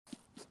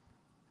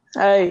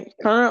Hey,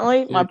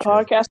 currently my Good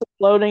job. podcast is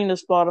loading to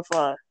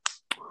Spotify.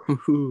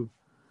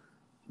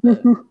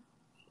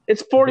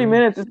 It's 40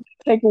 minutes. It's gonna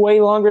take way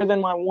longer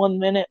than my 1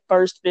 minute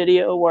first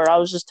video where I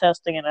was just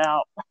testing it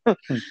out.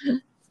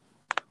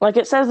 Like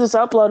it says it's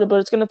uploaded, but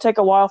it's gonna take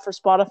a while for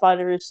Spotify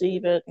to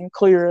receive it and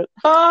clear it.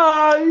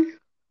 Hi.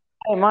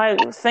 Hey, my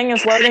thing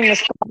is loading to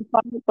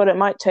Spotify, but it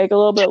might take a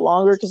little bit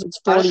longer because it's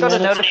I 40 just got a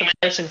minutes.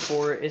 notification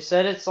for it. It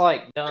said it's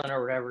like done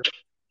or whatever.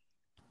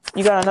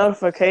 You got a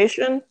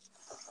notification?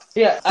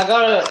 Yeah, I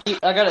got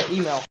an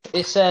email.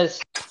 It says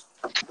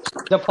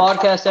the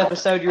podcast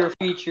episode you were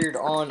featured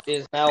on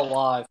is now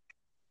live.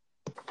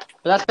 But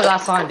that's because I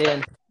signed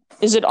in.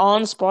 Is it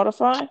on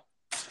Spotify?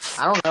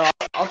 I don't know.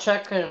 I'll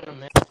check it in a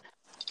minute.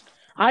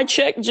 I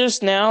checked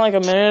just now, like a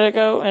minute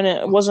ago, and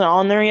it wasn't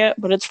on there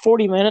yet, but it's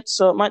 40 minutes,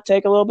 so it might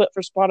take a little bit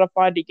for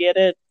Spotify to get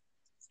it.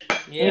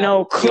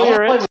 Yeah.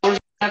 Clear it. Play Warzone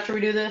after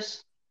we do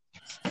this?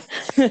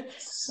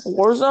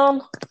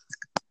 Warzone?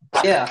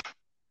 Yeah.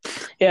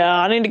 Yeah,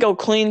 I need to go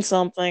clean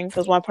something,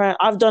 because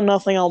I've done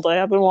nothing all day.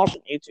 I've been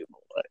watching YouTube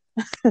all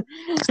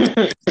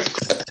day.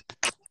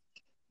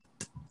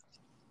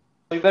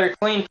 We better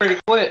clean pretty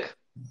quick.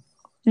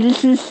 You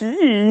guys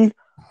hear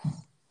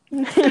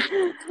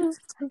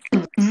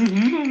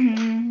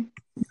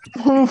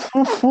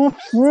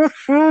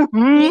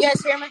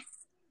me?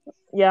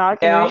 Yeah, I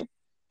can Yeah. hear you.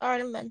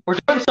 Alright, I'm in. We're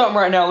doing something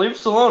right now. Leave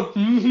us alone.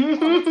 I'm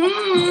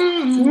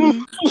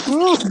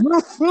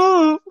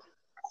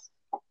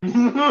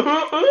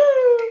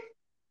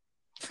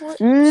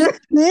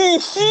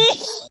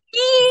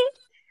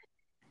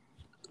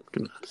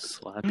gonna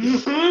slap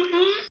you.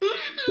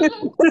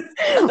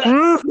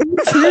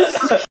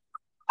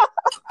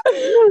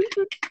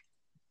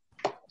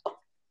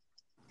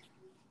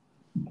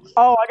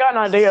 Oh, I got an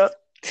idea.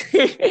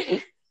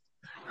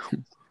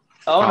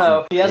 Oh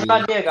no, he has an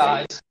idea,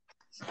 guys.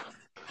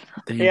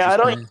 Yeah, I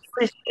don't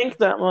usually think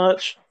that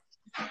much.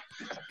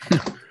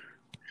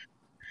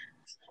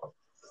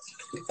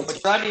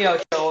 What's your idea,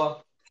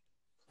 Ochoa?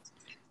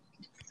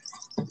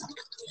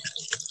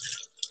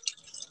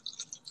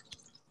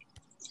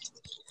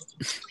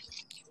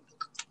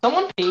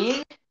 Someone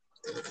peeing?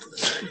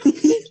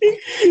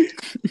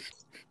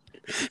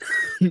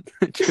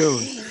 Joe,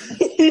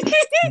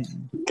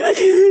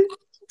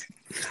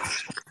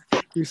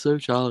 you're so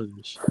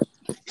childish.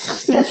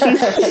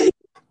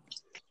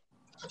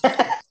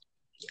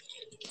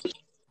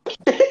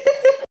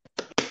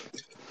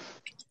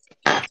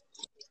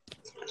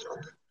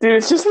 Dude,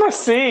 it's just my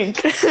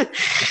sink.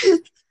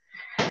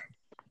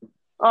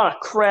 Oh,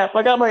 crap.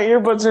 I got my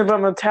earbuds in, but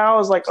my towel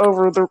is like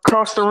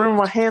across the room.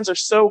 My hands are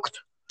soaked.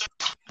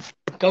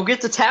 Go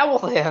get the towel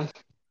then.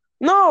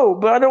 No,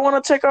 but I don't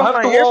want to take off my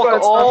I have to walk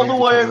earbuds. all the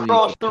way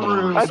across the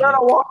room. I gotta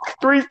walk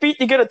 3 feet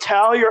to get a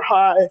towel. You're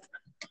high.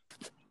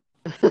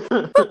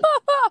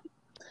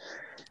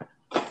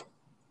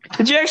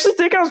 Did you actually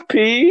think I was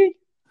peeing?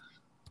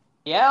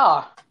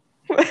 Yeah.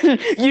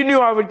 You knew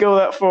I would go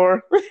that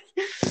far.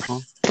 Huh?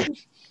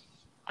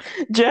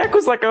 Jack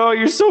was like, "Oh,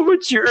 you're so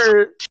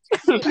mature."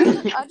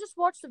 I just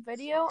watched a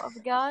video of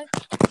a guy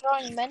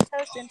throwing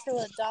Mentos into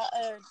a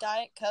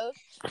Diet Coke.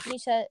 And he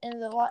said,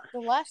 and the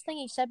last thing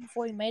he said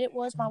before he made it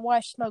was, "My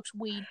wife smokes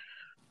weed,"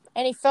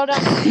 and he fell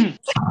down.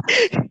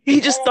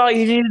 He just thought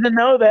you needed to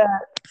know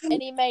that.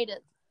 And he made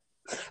it.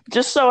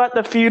 Just so at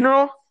the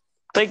funeral,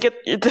 they get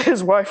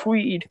his wife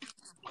weed.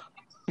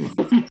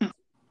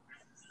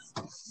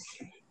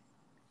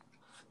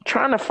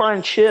 Trying to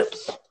find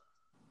chips.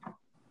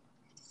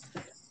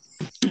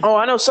 Oh,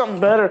 I know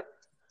something better.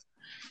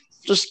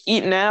 Just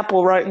eat an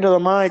apple right into the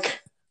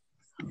mic.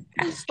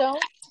 Please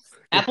don't.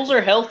 Apples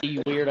are healthy,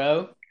 you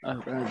weirdo.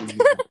 Oh,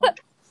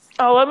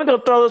 let me go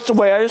throw this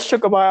away. I just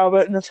took a bite of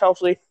it and it's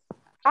healthy.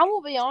 I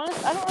will be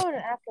honest, I don't know what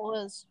an apple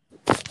is.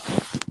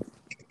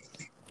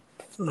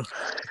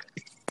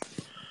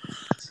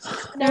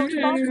 Never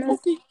tried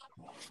it.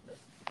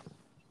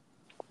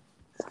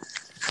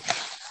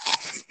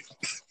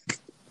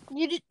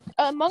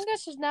 Among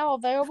Us is now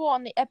available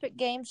on the Epic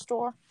Games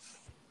Store.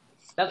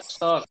 That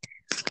sucks.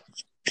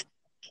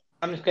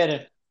 I'm just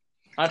kidding.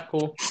 That's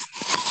cool.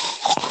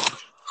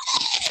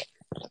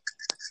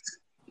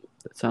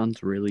 That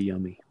sounds really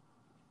yummy.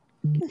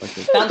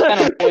 Sounds kind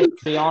of good,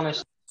 to be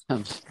honest.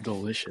 Sounds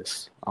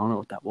delicious. I don't know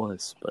what that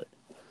was, but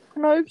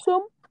Can I have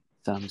some?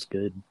 sounds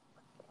good.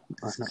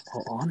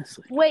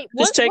 Honestly. Wait,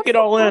 Just take it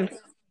all in.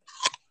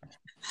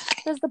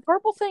 Does the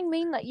purple thing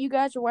mean that you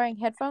guys are wearing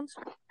headphones?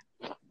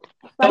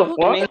 Oh,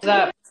 It means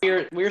that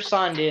we're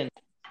signed in.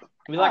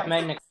 We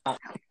made an account.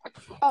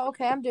 Oh,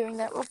 okay, I'm doing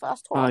that real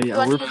fast. Oh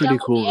yeah, we're pretty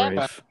cool,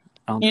 Rafe.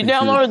 You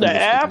downloaded the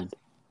app?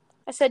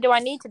 I said, do I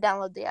need to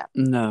download the app?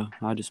 No,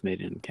 I just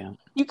made an account.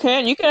 You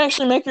can. You can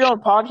actually make your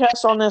own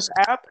podcast on this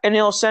app, and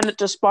it'll send it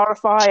to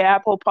Spotify,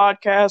 Apple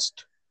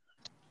Podcast.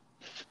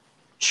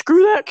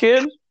 Screw that,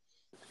 kid.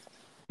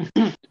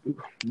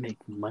 Make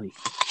money.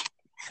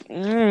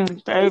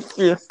 Thank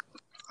you.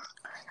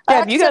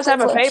 Yeah, if you guys have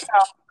a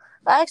PayPal.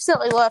 I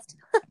accidentally left.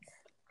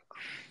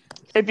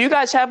 If you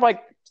guys have,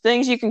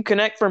 things you can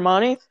connect for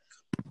money,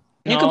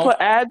 You can No. put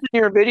ads in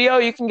your video.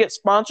 You can get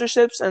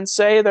sponsorships and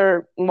say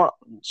their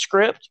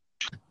script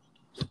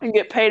and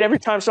get paid every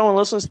time someone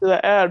listens to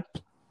the ad.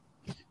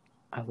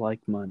 I like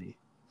money,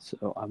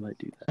 so I might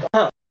do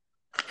that.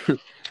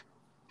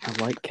 I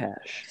like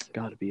cash.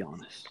 Gotta be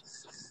honest.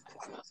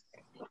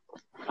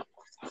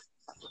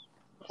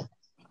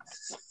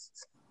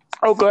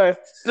 Okay,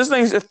 this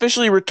thing's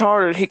officially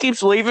retarded. He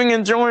keeps leaving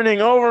and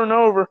joining over and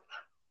over.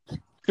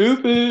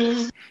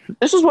 Stupid.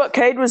 This is what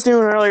Cade was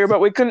doing earlier, but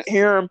we couldn't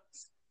hear him.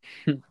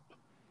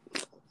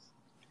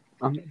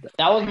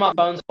 That was my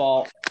phone's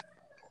fault.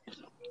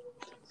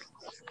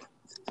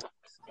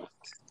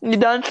 You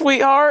done,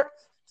 sweetheart?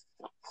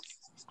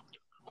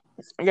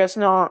 I guess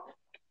not.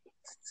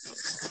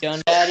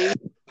 Done, Daddy.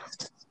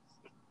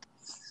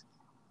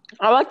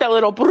 I like that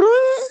little. What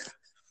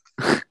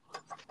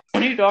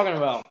are you talking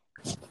about?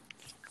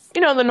 You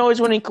know the noise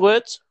when he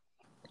quits?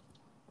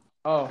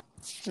 Oh.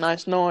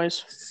 Nice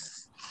noise.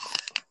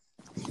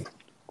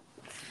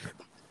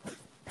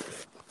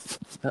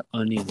 That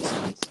onion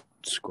sounds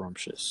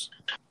scrumptious.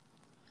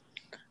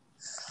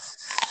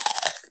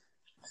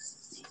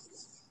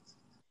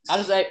 I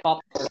just ate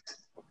popcorn.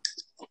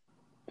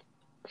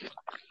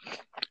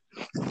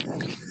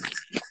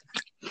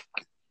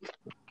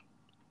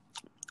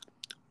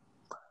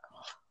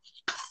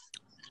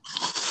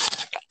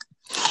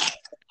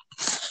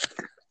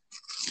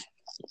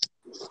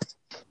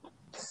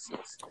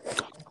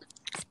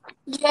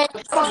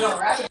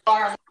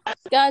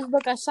 Guys,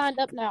 look, I signed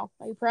up now.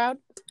 Are you proud?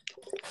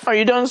 Are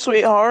you done,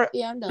 sweetheart?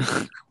 Yeah, I'm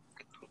done.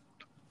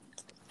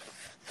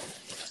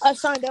 I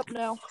signed up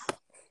now.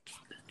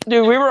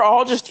 Dude, we were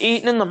all just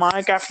eating in the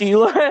mic after you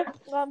left.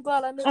 Well, I'm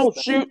glad I missed Oh,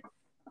 it. shoot.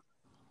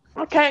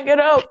 I can't get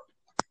up.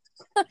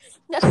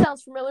 That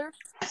sounds familiar.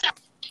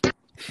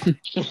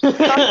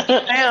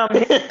 Damn,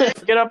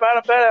 get up out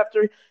of bed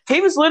after.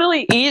 He was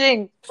literally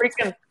eating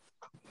freaking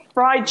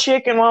fried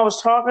chicken while I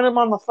was talking to him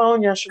on the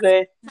phone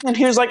yesterday. And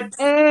he was like,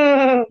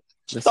 the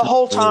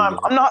whole time.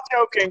 I'm not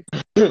joking.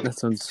 That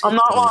sounds. I'm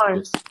not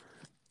lying.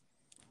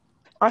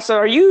 I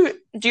said, do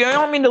you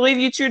want me to leave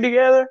you two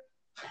together?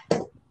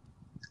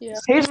 Yeah.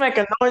 He's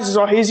making noises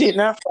while he's eating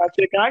that fried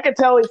chicken. I can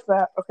tell he's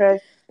fat, okay?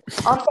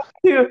 I'm fat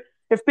too.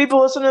 If people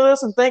listen to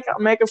this and think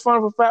I'm making fun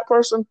of a fat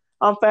person,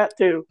 I'm fat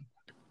too.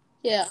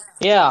 Yeah.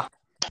 Yeah.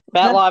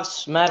 Fat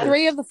lives matter.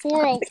 Three of the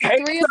four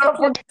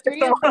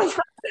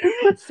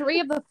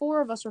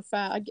of us are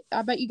fat.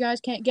 I bet you guys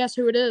can't guess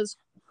who it is.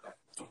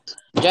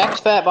 Jack's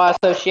fat by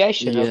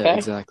association, Yeah, okay?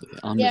 exactly.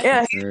 I'm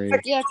Yeah. very.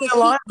 Yeah,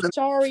 Lineman. because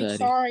Fatty.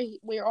 sorry,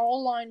 we're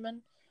all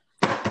linemen.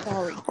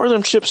 Sorry. Where's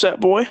them chips at,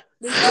 boy?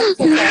 We love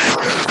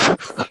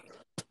football.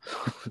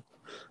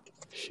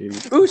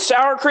 Shoot. Ooh,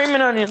 sour cream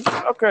and onions.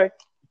 Okay.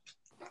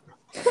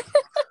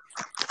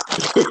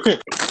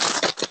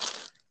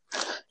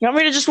 You want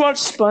me to just watch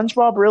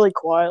SpongeBob really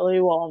quietly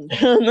while I'm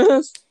doing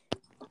this?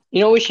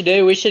 You know what we should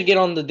do? We should get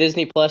on the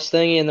Disney Plus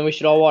thingy, and then we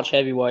should all watch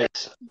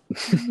Heavyweights.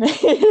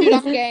 Dude,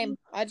 I'm game.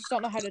 I just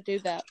don't know how to do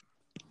that.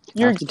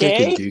 You're I have to take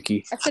gay? a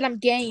dookie. I said I'm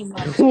game.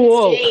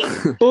 Whoa.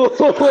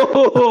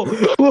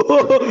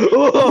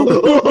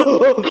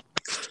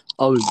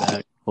 I'll be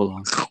back. Hold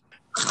on.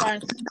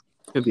 Fine.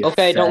 Could be a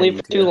Okay, don't leave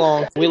for fatty too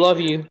long. We love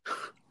you.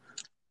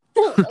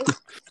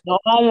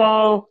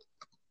 No.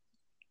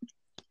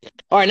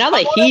 All right, now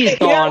that he's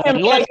gone,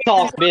 let's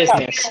talk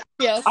business.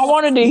 Yes. I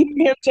wanted to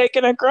hear him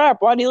taking a crap.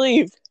 Why'd he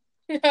leave?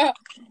 Yeah.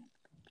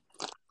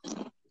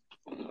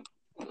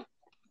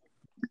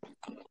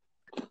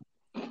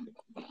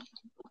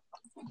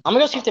 I'm gonna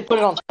go see if they put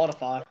it on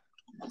Spotify.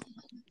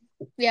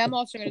 Yeah, I'm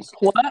also gonna.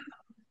 What?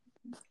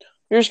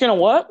 You're just gonna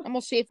what? I'm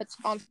gonna see if it's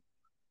on.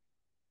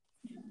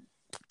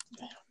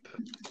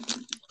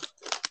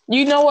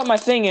 You know what my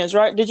thing is,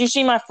 right? Did you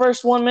see my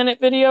first 1 minute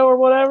video or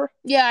whatever?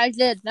 Yeah, I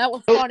did. That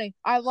was funny.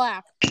 I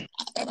laughed.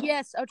 And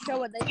yes,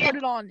 Ochoa, they put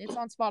it on. It's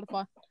on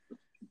Spotify.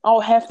 Oh,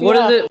 hefty. What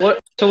is it?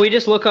 What? So we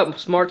just look up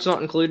Smart's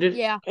Not Included?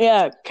 Yeah.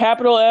 Yeah,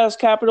 capital S,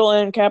 capital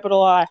N,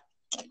 capital I.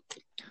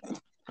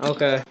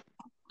 Okay.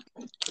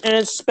 And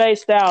it's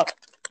spaced out.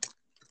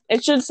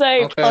 It should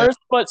say Okay. First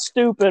But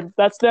Stupid.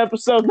 That's the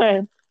episode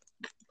name.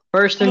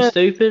 First and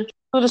Stupid?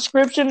 The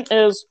description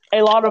is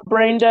a lot of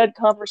brain dead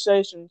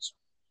conversations.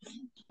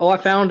 Oh, I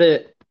found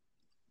it.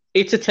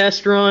 It's a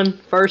test run.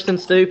 First and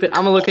Stupid.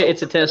 I'm gonna look at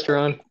It's a Test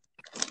Run.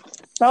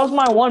 That was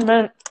my 1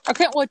 minute. I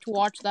can't wait to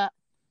watch that.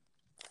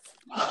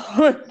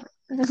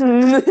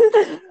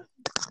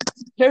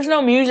 There's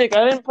no music.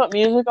 I didn't put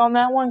music on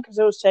that one because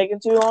it was taking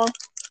too long.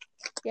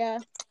 Yeah.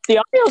 The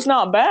audio's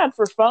not bad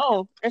for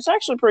phone. It's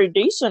actually pretty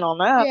decent on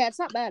that. Yeah, it's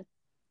not bad.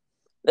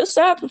 This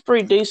app is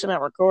pretty decent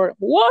at recording.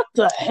 What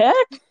the heck?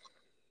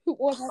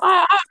 What?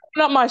 I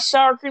opened up my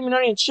sour cream and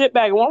onion chip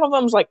bag. One of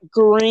them's like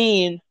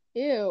green.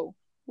 Ew.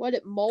 What,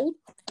 it mold?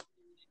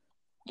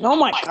 Oh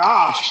my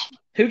gosh.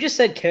 Who just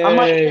said K? I'm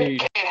like- Hey,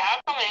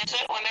 how come is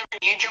it whenever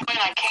you join,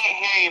 I can't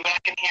hear you, but I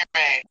can hear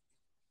Ray?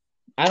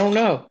 I don't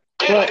know.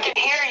 Dude, I What? can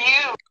hear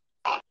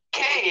you.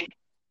 Cade.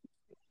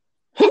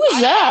 Who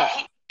is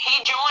that?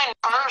 He joined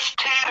first,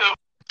 too.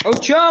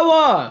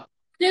 Ochoa!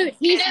 Dude,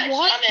 he's I'm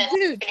watching. in.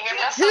 Dude, Can you hear me?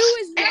 That's who the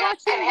is I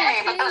watching can hear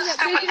you, the but the thing that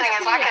stupid big thing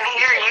is I can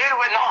hear you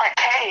in the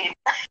arcade.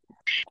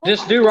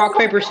 Just do rock,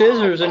 paper,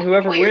 scissors, and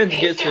whoever Wait, wins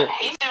he's gets doing, it.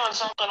 he's doing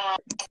something wrong.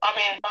 I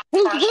mean,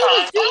 Who first is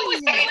time.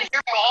 doing Hey, that?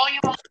 your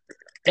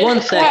volume.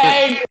 1 second.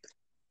 Hey,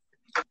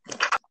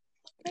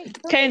 Hey,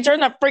 Kane, turn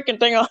that freaking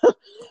thing on.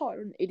 God,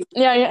 an idiot.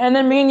 Yeah, and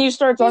then me and you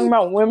started talking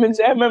about women's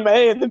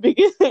MMA in the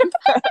beginning.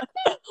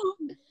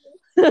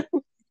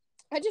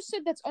 I just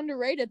said that's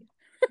underrated.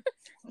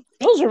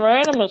 Those are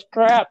random as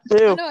crap,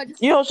 too. No, I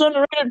just. You know, it's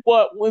underrated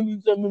what?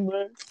 Women's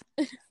MMA.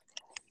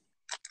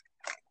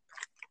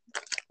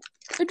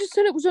 I just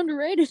said it was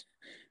underrated.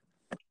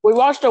 We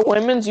watched a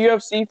women's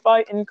UFC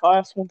fight in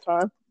class one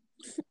time.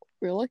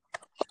 Really?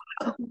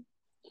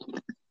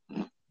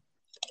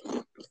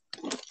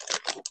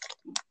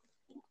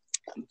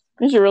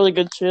 These are really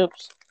good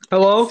chips.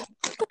 Hello?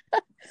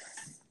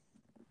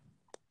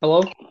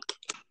 Hello?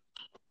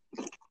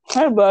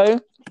 Hey, buddy.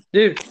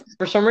 Dude,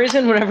 for some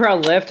reason, whenever I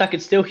left, I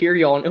could still hear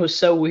y'all, and it was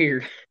so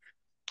weird.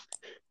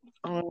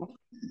 I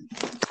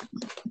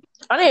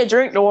need a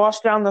drink to wash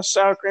down the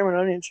sour cream and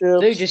onion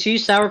chips. Dude, just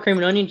use sour cream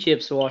and onion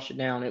chips to wash it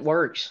down. It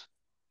works.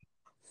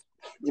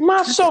 Your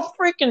mouth's so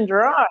freaking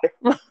dry.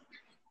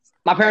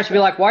 My parents would be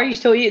like, why are you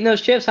still eating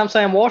those chips? I'm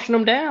saying, I'm washing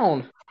them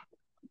down.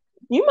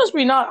 You must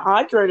be not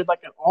hydrated like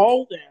at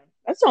all, then.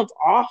 That sounds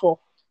awful.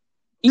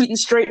 Eating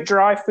straight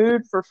dry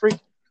food for freaking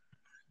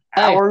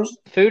hours.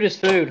 Food is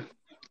food.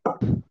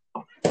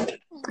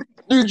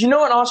 Dude, you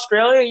know in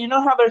Australia, you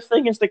know how their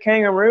thing is the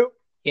kangaroo?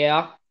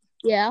 Yeah.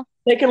 Yeah.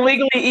 They can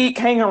legally eat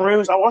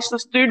kangaroos. I watched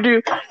this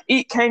dude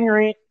eat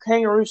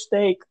kangaroo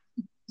steak.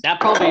 That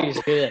probably is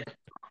good.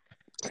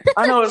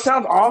 I know, it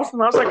sounds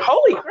awesome. I was like,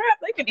 holy crap,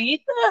 they can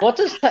eat that? What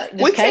does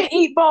We can't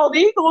eat bald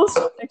eagles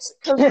because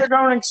they're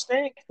going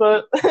extinct,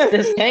 but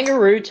does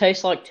kangaroo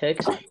taste like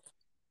Texas?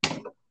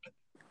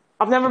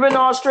 I've never been to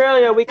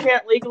Australia. We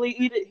can't legally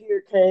eat it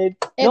here, Cade.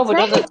 No, but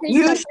probably doesn't-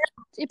 tastes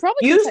it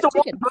probably Use tastes the like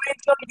one chicken. brain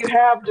cell you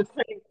have to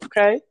think,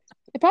 okay?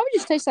 It probably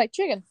just tastes like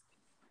chicken.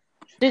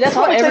 Dude, that's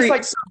what Probably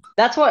tastes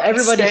that's what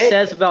everybody steak.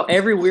 says about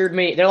every weird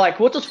meat. They're like,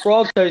 what does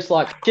frog taste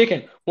like?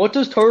 Chicken. What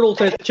does turtle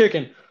taste?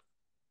 Chicken.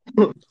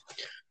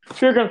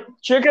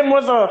 Chicken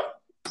with a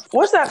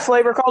what's that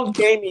flavor called?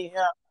 Gamey,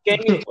 yeah,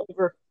 gamey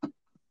flavor.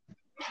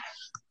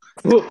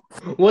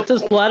 What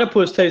does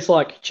platypus taste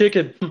like?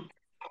 Chicken.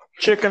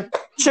 Chicken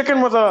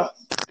with a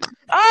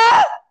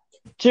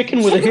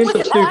Chicken with a hint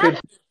of stupid.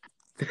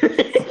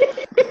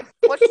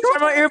 What's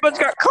my earbuds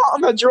got caught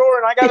in the drawer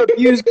and I got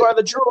abused by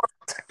the drawer.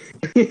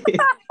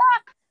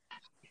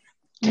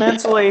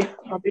 Mentally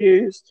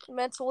abused.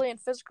 mentally and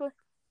physically?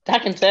 I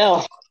can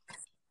tell.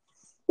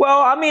 Well,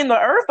 I mean, the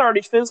earth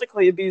already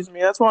physically abused me.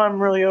 That's why I'm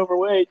really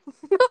overweight.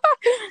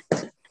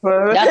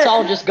 But That's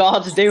all just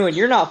God's doing.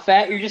 You're not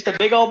fat. You're just a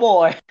big old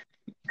boy.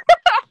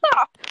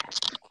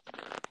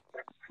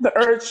 the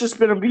earth's just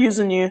been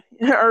abusing you.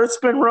 Earth's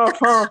been rough,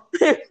 huh?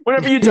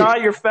 Whenever you die,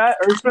 you're fat.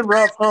 Earth's been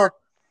rough, huh?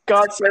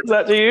 God says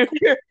that to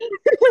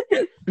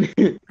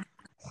you.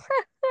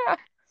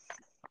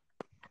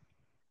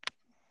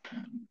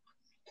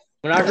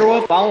 When I grow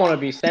up, I want to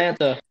be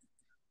Santa.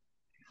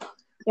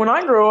 When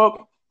I grow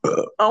up,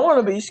 I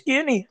want to be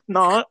skinny.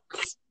 Not.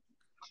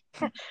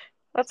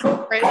 That's so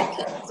crazy.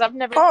 'Cause I've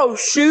never. Oh,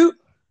 shoot.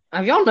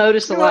 Have y'all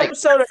noticed that, New like,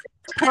 episode of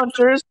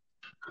Hunters.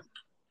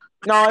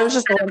 No, it was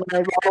just a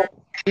lemonade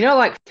bottle. you know,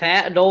 like,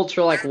 fat adults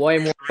are, like, way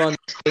more fun than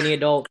skinny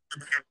adults?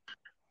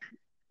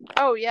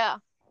 Oh yeah.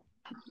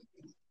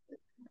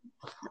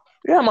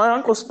 Yeah, my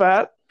uncle's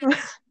fat.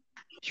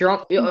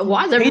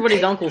 Why is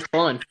everybody's uncle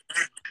fun?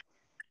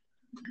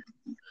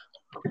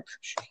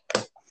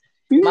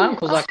 My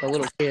uncle's like a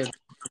little kid.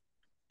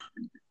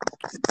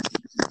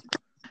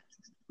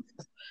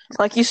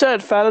 Like you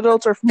said, fat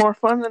adults are more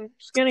fun than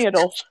skinny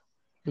adults.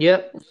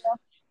 Yep.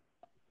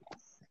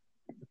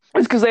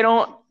 It's because they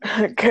don't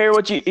care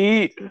what you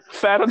eat.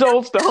 Fat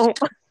adults don't.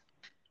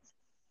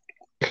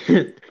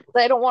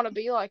 They don't want to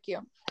be like you.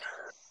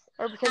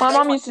 Or because My they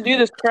mom want- used to do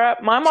this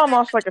crap. My mom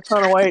lost like a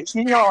ton of weight.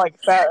 She's not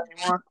like fat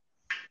anymore.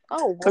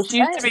 Oh, But she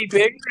used to be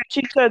big.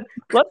 She said,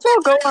 "Let's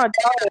all go on a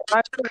diet." And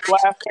I started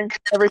laughing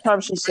every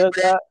time she said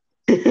that.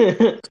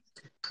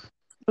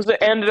 Because it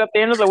ended at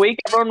the end of the week,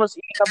 everyone was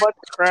eating a bunch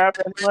of crap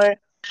anyway.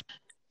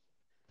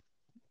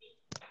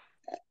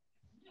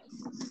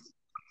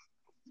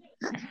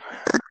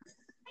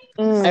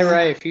 Hey,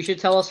 Rafe, you should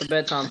tell us a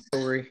bedtime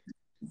story.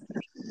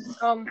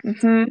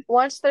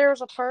 Once there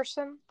was a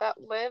person that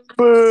lived.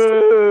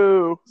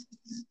 Boo.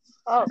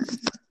 Oh.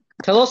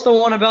 Tell us the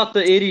one about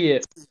the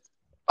idiot.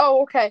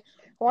 Oh, okay.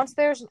 Once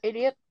there was an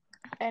idiot,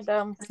 and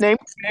Name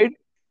Cade.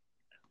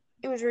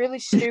 he was really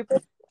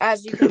stupid,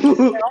 as you can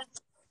tell.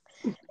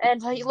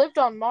 And he lived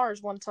on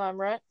Mars one time,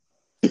 right?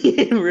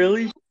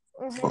 Really?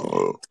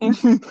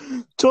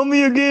 Mm-hmm. Tell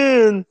me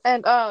again.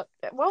 And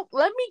well,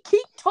 let me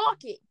keep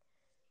talking.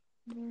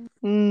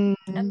 Mm.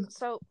 And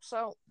so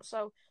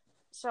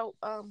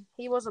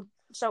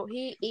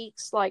he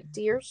eats like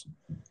deers,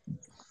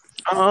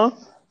 Uh-huh.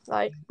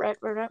 like right.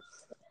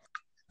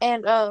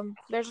 And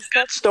there's a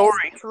Good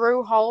story.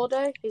 Drew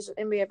Holiday. He's an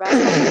NBA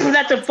basketball.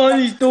 That's a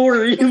funny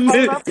story.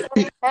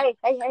 Hey.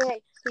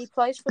 He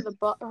plays for the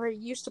Bucks, or he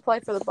used to play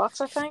for the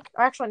Bucks, I think.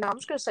 Or actually, no, I'm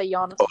just gonna say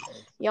Giannis.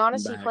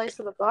 Giannis, he plays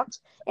for the Bucks,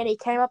 and he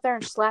came up there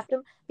and slapped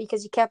him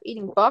because he kept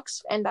eating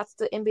Bucks, and that's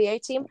the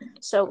NBA team.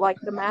 So,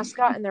 like, the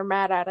mascot, and they're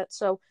mad at it.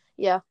 So,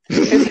 yeah.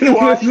 So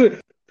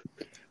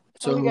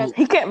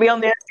He can't be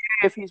on the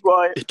NBA if he's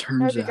white. it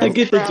turns I out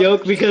get the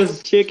joke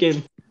because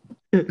chicken.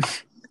 I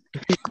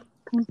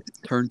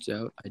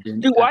didn't.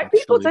 Do white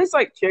people actually taste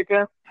like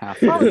chicken? have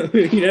to.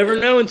 You never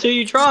know until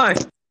you try.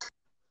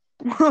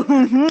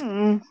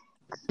 Mhm.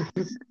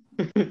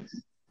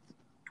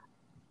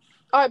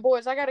 All right,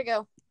 boys, I gotta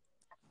go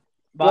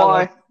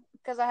Why?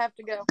 because I have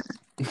to go.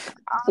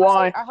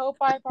 Why? I hope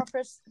I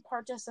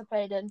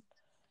participated.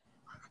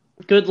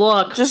 Good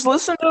luck. Just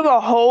listen to the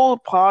whole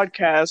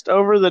podcast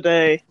over the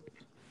day.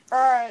 All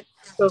right.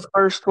 The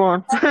first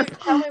one.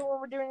 Tell me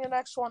when we're doing the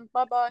next one.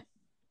 Bye bye.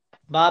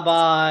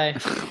 Bye-bye.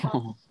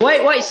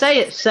 Wait, say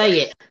it. Say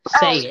it.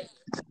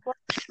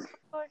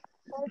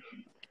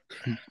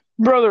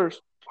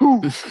 Brothers.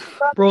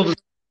 Brother.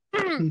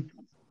 Okay,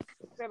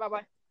 bye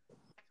bye.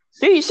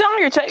 Dude, you sound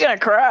like you're taking a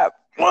crap.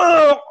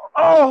 Whoa!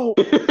 Oh!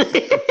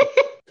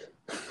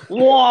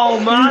 Whoa,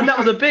 man, that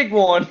was a big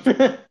one.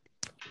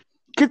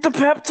 Get the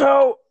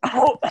Pepto!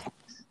 Oh.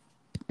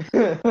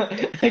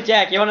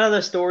 Jack, you want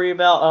another story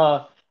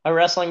about a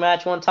wrestling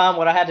match one time?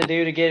 What I had to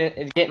do to get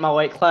in my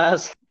weight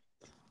class?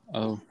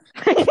 Oh,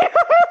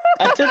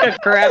 I took a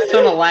crap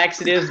ton of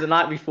laxatives the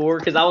night before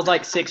because I was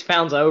like 6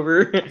 pounds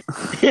over.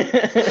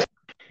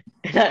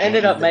 And I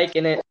ended up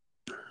making it.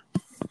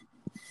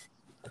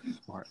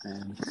 smart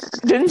man.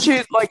 Didn't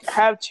you, like,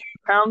 have 2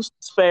 pounds to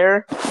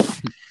spare?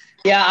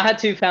 Yeah, I had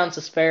 2 pounds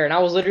to spare, and I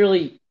was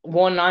literally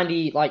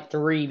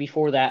 193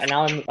 before that, and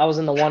I was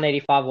in the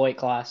 185 weight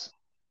class.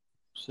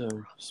 So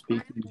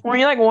speaking. Were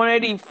you like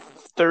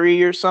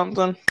 183 or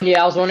something?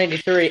 Yeah, I was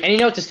 183. And you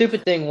know what the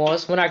stupid thing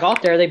was? When I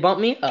got there, they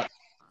bumped me up.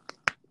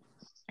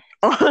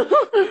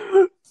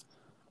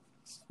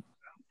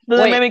 Then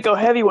they Wait. made me go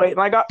heavyweight,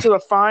 and I got to the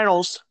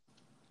finals.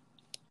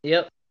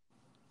 Yep.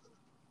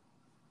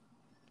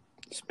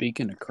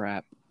 Speaking of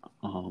crap,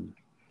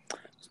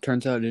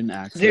 turns out I didn't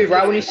actually. Dude,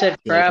 right when you said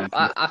crap,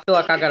 I feel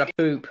like I gotta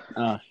poop.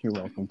 You're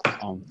welcome.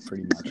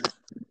 Pretty much.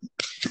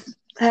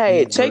 Hey,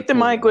 Yeah, take the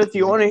virtual mic with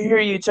you. I want to reality. hear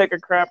you take a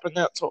crap in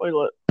that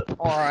toilet.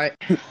 Alright.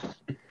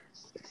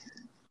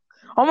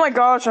 Oh my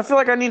gosh, I feel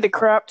like I need to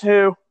crap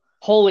too.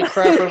 Holy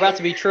crap, we're about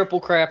to be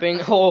triple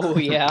crapping. Oh,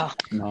 yeah.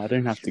 No, I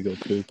didn't have to go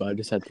poop. I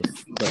just had to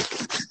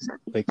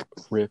like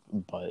rip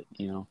butt.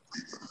 You know.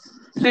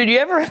 Dude, you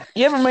ever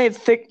made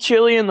thick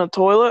chili in the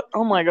toilet?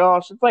 Oh my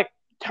gosh, it's like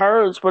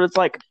turds, but it's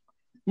like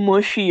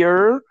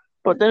mushier.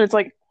 But then it's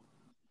like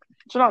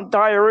it's not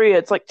diarrhea.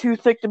 It's like too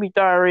thick to be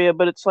diarrhea,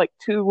 but it's like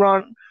too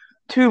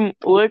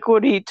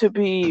liquidy to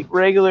be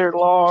regular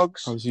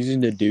logs. I was using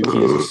the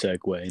dookie as a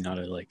segue, not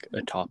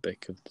a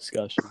topic of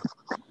discussion.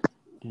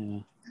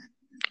 Yeah.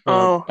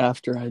 Oh.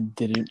 After I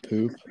didn't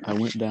poop, I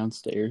went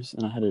downstairs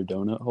and I had a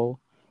donut hole,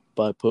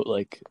 but I put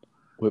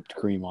whipped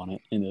cream on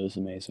it, and it was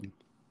amazing.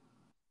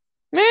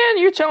 Man,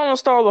 you're telling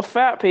us to all the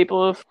fat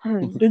people.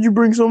 Did you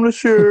bring some to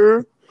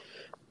share?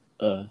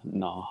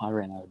 No, I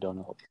ran out of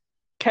donut hole.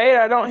 Kate,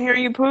 I don't hear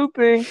you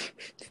pooping.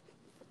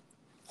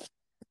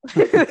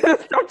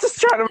 I'm just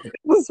trying to make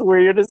this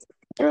weird.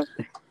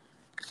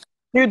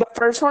 Dude, the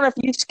first one, if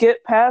you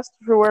skip past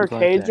for where I'm glad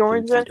Kate that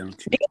joins goofy, in,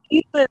 don't you?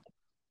 even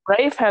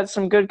Rafe had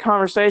some good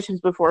conversations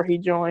before he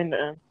joined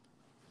in.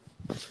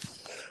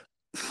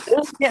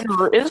 It's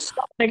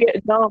starting to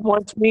get dumb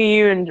once me,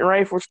 you, and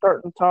Rafe were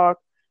starting to talk.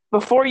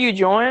 Before you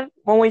joined,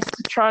 when we were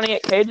trying to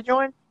get Kate to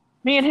join,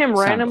 me and him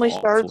Sounded randomly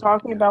started awful,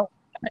 talking yeah. about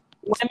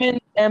women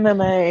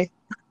MMA.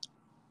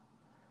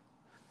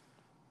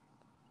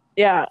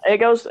 Yeah, it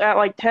goes at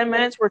like 10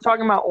 minutes. We're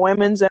talking about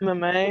women's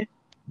MMA,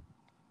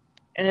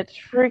 and it's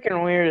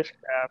freaking weird as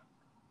crap.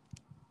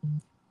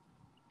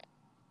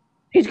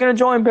 He's gonna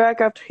join back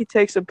after he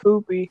takes a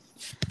poopy.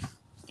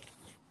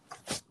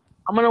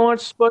 I'm gonna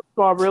watch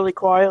SpongeBob really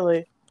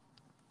quietly.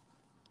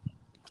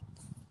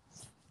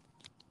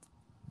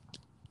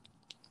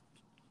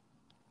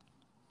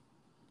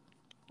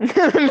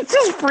 It's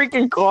just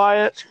freaking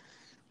quiet.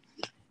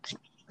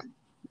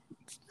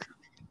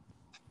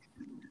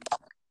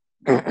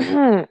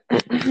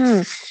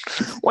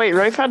 Wait,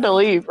 Rafe had to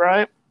leave,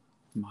 right?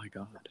 My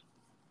God.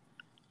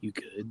 You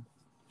good?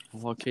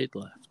 Well, Kate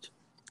left.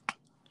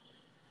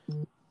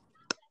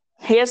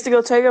 He has to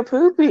go take a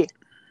poopy.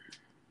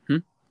 Hmm?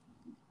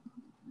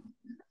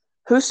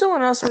 Who's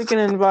someone else we can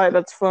invite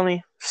that's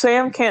funny?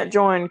 Sam can't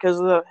join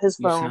because of his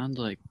You phone. sound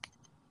like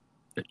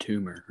a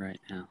tumor right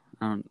now.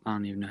 I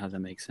don't even know how that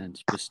makes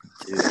sense. Just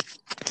do it.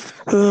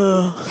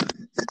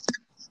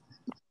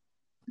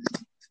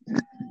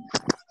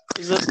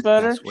 Is this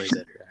better? That's way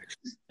better,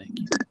 actually. Thank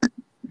you.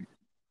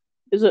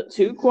 Is it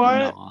too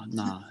quiet?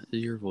 Nah.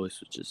 Your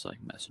voice was just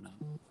messing up.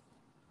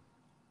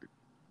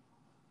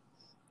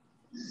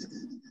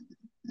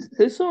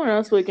 Who's someone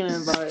else we can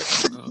invite?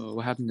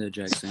 What happened to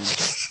Jackson?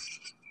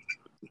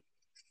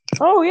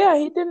 Oh yeah,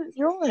 he didn't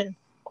join.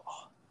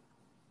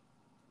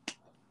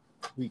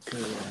 We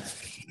could.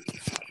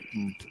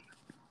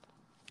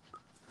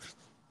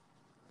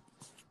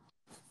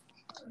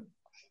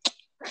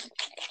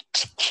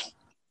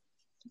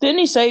 Didn't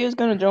he say he was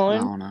gonna I join?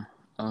 don't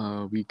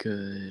know. We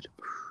could.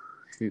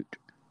 Shoot.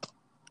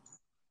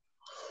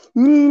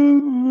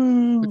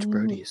 Which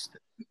Brody is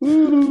this?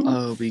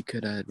 Oh, we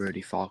could add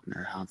Brody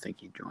Faulkner. I don't think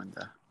he joined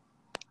though.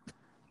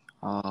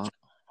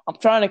 I'm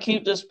trying to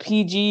keep this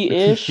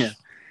PG-ish. Yeah.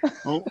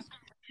 Oh,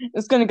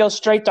 It's gonna go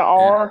straight to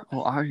R.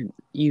 well,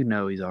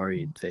 he's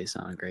already faced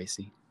on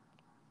Gracie.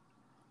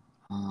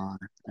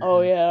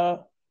 Oh yeah,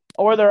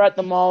 or they're at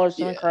the mall or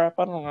some Yeah. crap.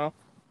 I don't know.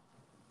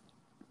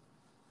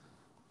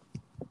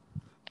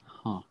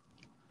 Huh.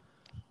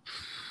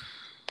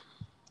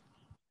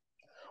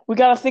 We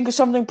gotta think of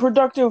something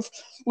productive.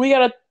 We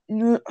gotta.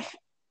 We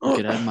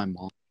could add my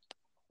mom.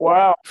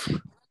 Wow.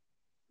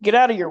 Get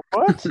out of your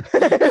what?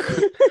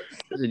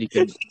 Then you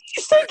could.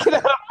 You said get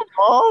out of my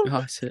mom.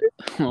 I said,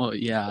 well,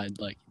 yeah, I'd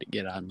like to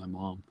get out of my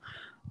mom,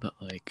 but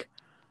like,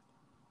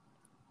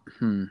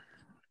 That's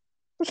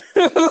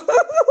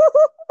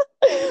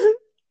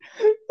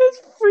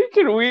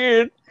freaking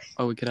weird.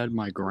 Oh, we could add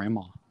my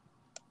grandma.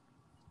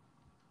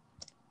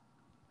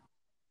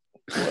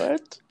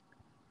 What?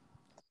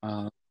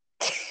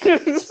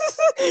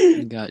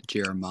 We got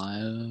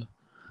Jeremiah,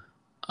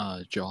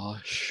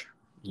 Josh,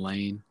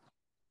 Lane.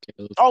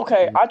 Caleb.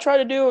 Okay, I tried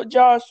to do it,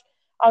 Josh.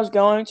 I was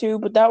going to,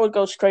 but that would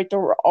go straight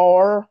to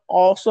R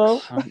also.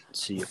 I don't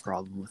see a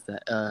problem with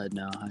that.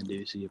 No, I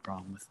do see a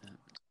problem with that.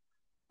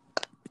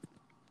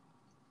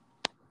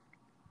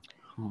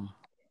 Huh.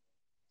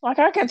 Like,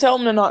 I can tell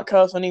him to not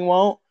cuss and he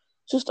won't.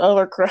 Just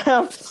other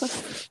crap.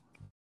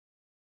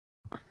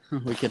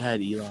 We could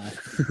add Eli.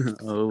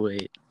 Oh,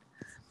 wait.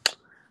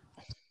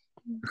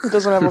 He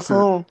doesn't have a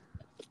phone.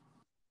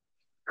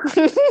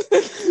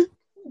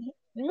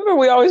 Remember,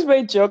 we always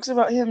made jokes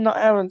about him not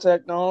having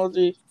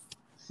technology.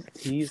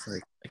 He's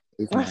like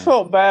I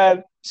felt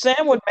bad.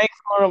 Sam would make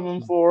fun of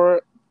him for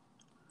it.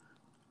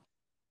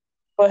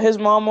 But his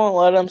mom won't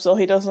let him, so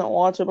he doesn't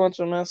watch a bunch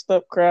of messed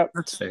up crap.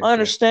 That's fair. I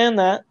understand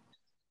that.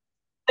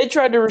 They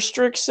tried to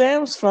restrict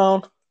Sam's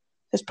phone.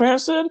 His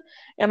parents did.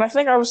 And I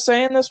think I was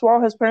saying this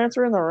while his parents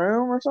were in the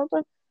room or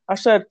something. I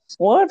said,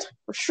 what?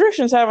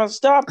 Restrictions haven't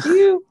stopped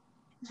you.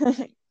 You don't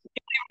even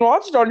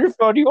watch it on your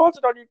phone. You watch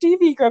it on your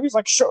TV. He's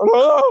like, shut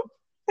up.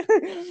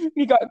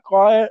 He got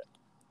quiet.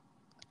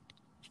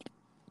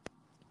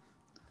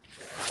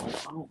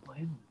 I don't blame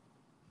him.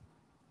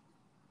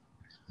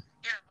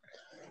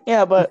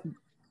 Yeah, but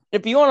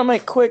if you want to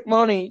make quick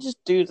money,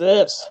 just do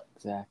this.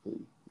 Exactly.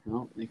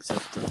 No,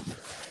 except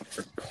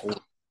for poor.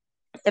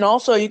 And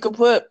also, you can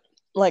put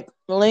like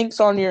links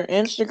on your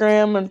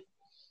Instagram and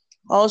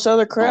all this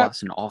other Oh, crap.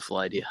 that's an awful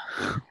idea.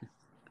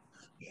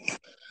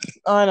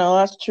 I know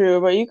that's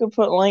true, but you can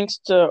put links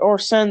to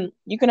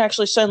you can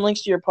actually send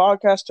links to your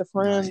podcast to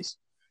friends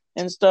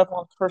and stuff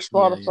for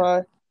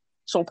Spotify,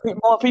 so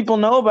more people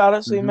know about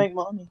it, so you make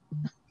money.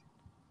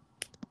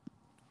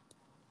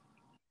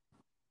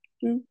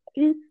 I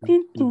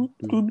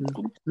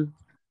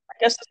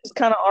guess this is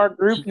kind of our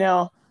group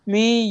now.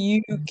 Me,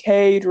 you,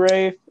 Cade,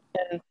 Rafe,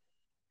 and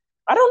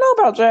I don't know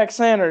about Jack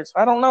Sanders.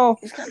 I don't know.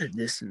 He's kind of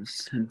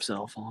distanced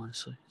himself,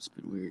 honestly. It's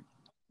been weird.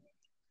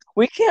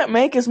 We can't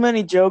make as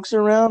many jokes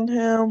around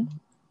him.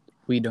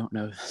 We don't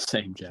know the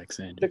same Jack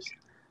Sanders.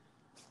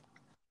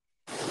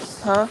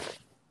 Huh?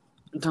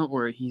 Don't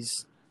worry,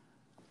 he's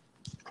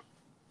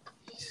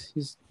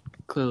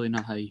clearly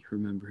not how you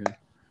remember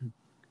him.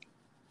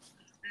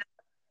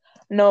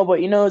 No,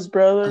 but you know his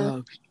brother.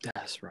 Oh,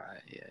 that's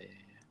right. Yeah.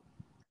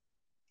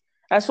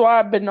 That's why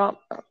I've been not.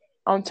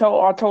 I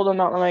told him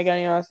not to make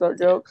any of those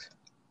jokes.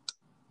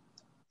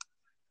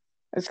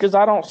 It's because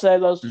I don't say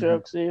those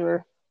jokes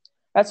either.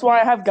 That's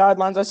why I have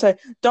guidelines. I say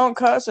don't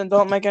cuss and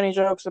don't make any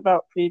jokes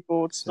about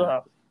people and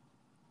stuff.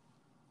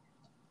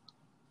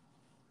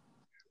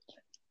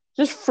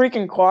 Just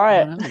freaking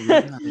quiet.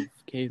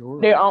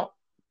 Dude,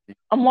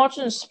 I'm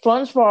watching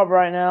SpongeBob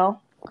right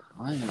now.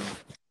 I am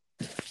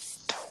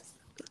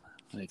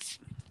like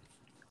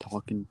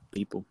talking to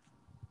people,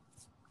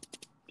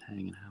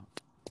 hanging out.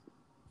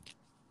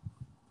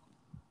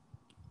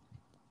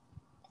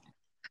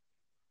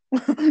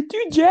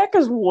 Dude, Jack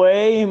is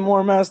way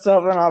more messed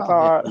up than I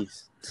thought.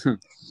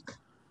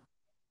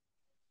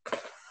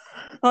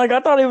 Like,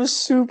 I thought he was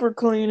super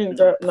clean and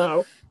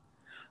no.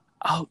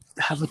 Oh,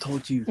 have I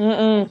told you?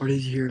 Mm-mm. Or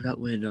did you hear about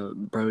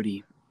when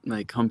Brody,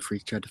 Humphrey,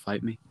 tried to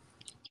fight me?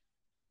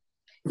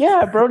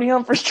 Yeah, Brody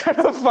Humphrey's trying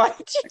to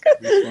fight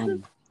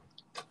you.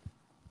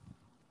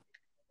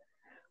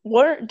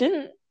 What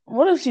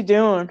is he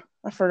doing?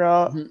 I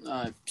forgot.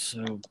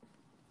 So,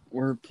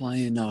 we're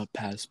playing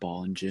pass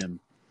ball in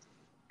gym.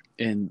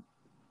 And,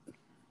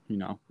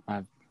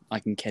 I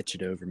can catch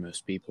it over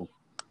most people.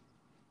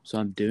 So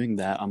I'm doing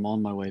that. I'm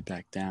on my way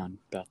back down,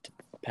 about to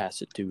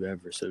pass it to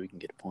whoever so we can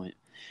get a point.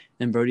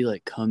 Then Brody,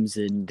 comes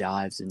in,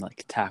 dives, and,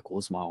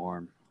 tackles my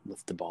arm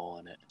with the ball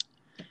in it.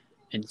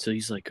 And so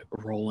he's like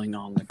rolling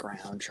on the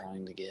ground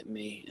trying to get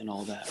me and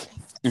all that,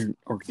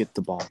 or get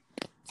the ball.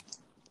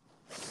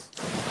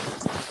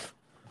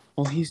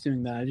 While he's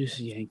doing that, I just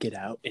yank it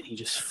out, and he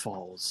just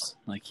falls.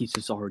 Like, he's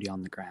just already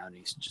on the ground.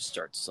 He just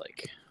starts,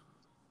 like,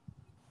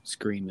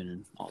 screaming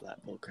and all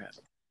that bullcrap.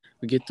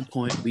 We get the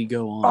point. We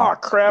go on. Oh,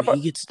 crap.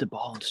 He gets the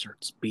ball and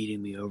starts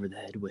beating me over the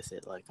head with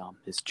it like I'm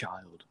his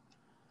child.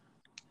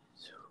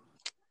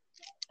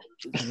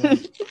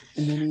 And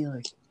then he,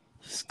 like,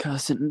 is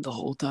cussing the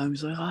whole time.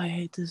 He's like, I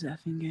hate this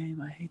effing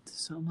game. I hate this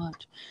so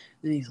much.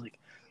 Then he's, like,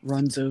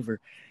 runs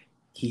over.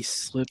 He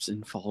slips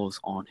and falls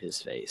on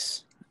his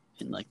face.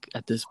 And, like,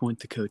 at this point,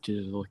 the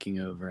coaches are looking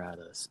over at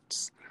us.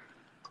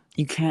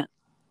 You can't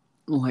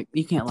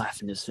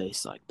laugh in his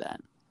face like that.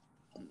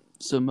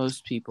 So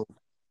most people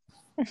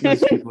are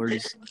just,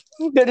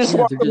 They just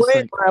walk they're just,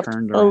 away. like,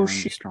 turned around,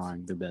 just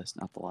trying their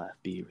best not to laugh,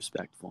 be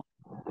respectful.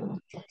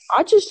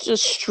 I just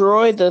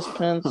destroyed this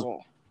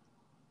pencil.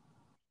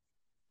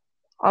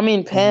 I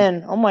mean,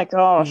 pen. Oh my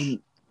gosh.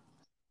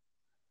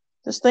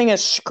 This thing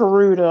is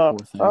screwed up.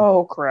 Poor thing.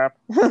 Oh, crap.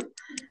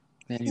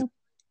 Anyway,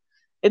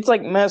 It's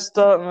like messed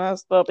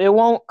up. It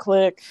won't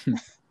click.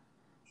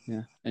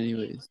 yeah,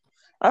 anyways.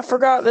 I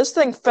forgot. This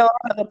thing fell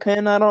out of the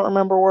pen. I don't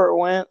remember where it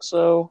went,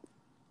 so.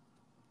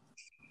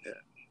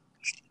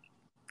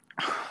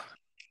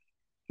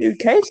 Dude,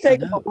 Kate's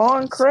taking a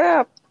long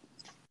crap.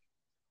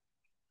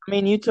 I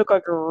mean, you took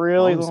like a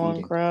really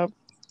long crap.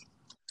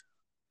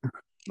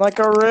 Like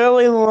a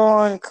really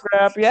long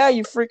crap. Yeah,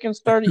 you freaking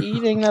started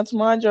eating. That's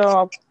my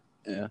job.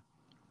 Yeah.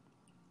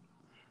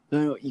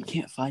 No, you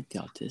can't fight the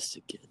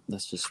autistic kid.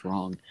 That's just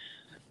wrong.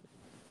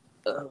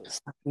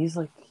 He's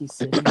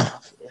sitting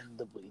up in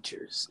the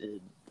bleachers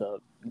in the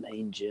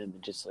main gym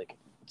and just like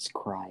it's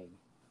crying.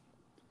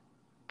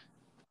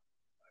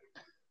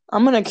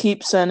 I'm gonna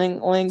keep sending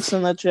links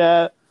in the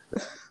chat.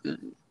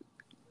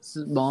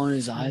 He's bawling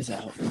his eyes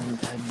out. And in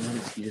 10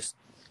 minutes, he just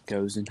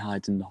goes and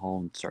hides in the hole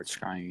and starts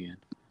crying again.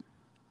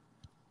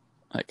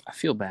 Like, I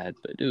feel bad,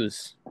 but it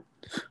was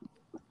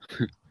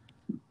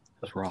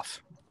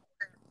rough.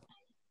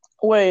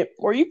 Wait,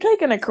 were you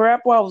taking a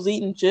crap while I was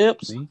eating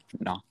chips? Me?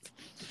 No.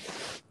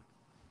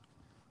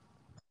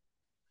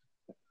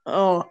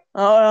 Oh,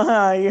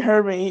 you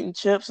heard me eating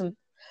chips, and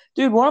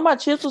dude, one of my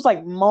chips was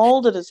like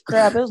molded as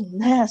crap. It was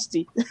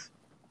nasty.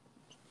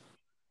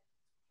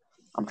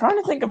 I'm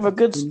trying to think of a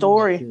good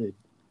story. Good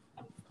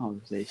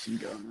conversation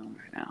going on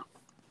right now.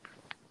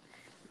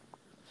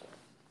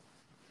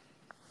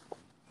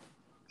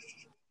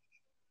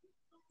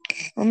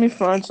 Let me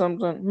find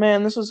something.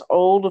 Man, this is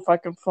old if I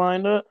can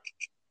find it.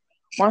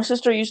 My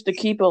sister used to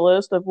keep a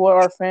list of what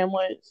our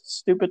family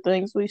stupid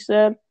things we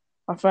said.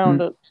 I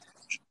found it.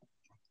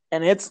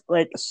 And it's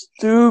like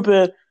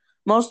stupid.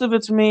 Most of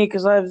it's me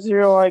because I have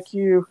 0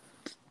 IQ.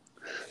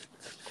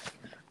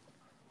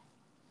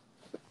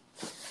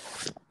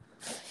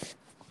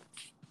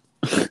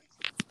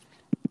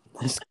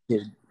 This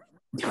kid.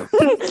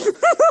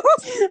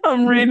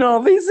 I'm reading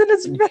all these and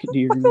it's Do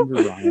you remember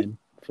Ryan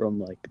from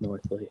like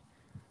Northlake?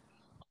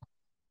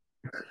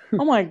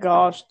 Oh my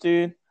gosh,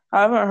 dude.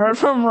 I haven't heard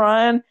from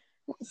Ryan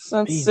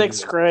since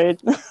 6th grade.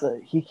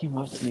 So he came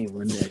up to me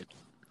one day.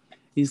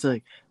 He's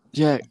like,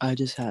 Jack, I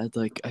just took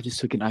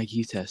an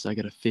IQ test. I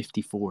got a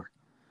 54.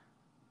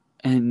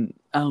 And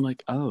I'm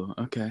like, oh,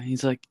 okay.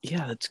 He's like,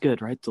 yeah, that's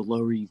good, right? The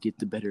lower you get,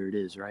 the better it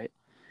is, right?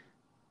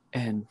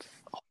 And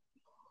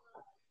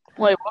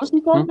wait, what was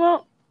he talking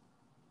about?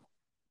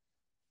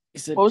 he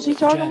said, what was he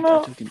talking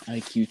about? I took an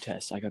IQ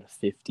test. I got a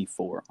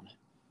 54 on it.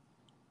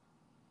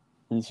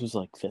 And this was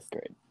like 5th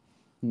grade.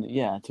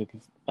 Yeah, I took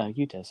an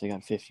IQ test. I got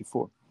a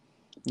 54.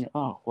 Yeah,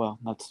 oh, well,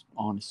 that's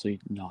honestly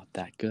not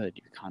that good.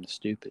 You're kind of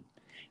stupid.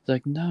 He's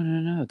like,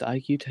 no. The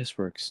IQ test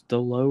works. The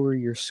lower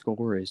your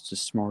score is, the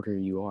smarter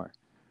you are.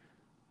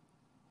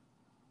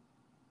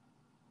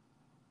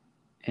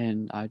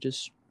 And I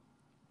just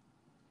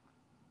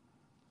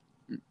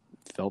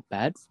felt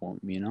bad for him,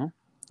 you know?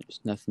 There's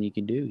nothing you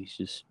can do. He's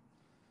just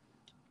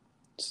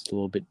a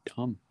little bit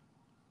dumb.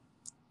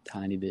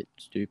 Tiny bit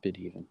stupid,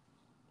 even.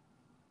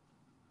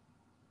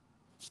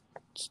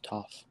 It's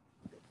tough.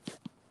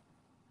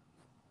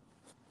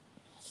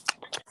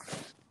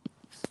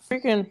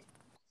 Freaking.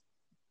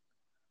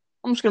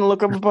 I'm just gonna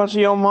look up a bunch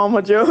of your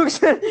mama jokes.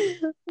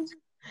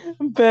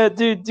 Bet,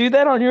 dude, do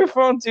that on your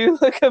phone too.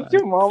 Look up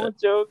your mama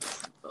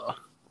jokes. You're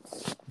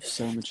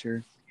so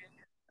mature.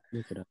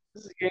 Look it up.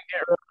 This is gonna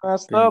get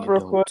messed up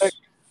real quick.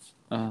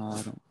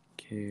 I don't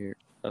care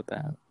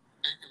about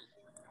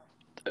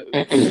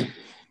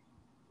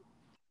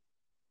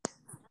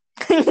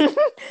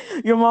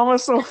Your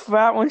mama's so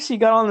fat when she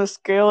got on the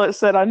scale it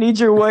said, I need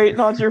your weight,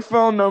 not your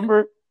phone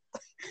number.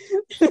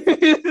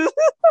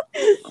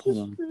 Hold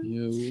on.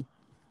 Yo.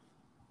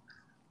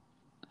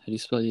 How do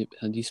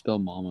you spell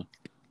mama?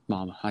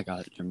 Mama, I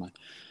got it. Never mind.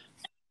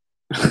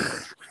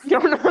 You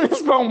don't know how to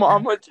spell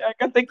mama, Jack.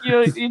 I think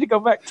you need to go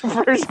back to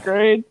 1st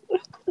grade.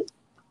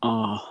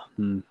 Oh,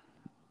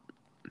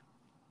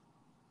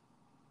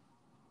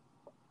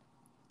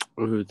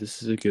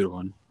 this is a good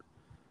one.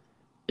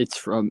 It's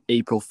from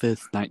April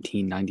 5th,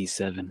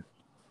 1997.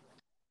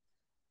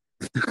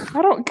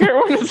 I don't care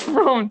when it's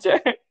from,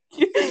 Jack.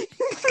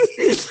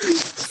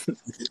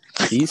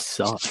 These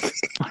suck. Oh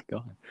my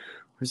god.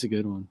 Where's a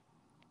good one?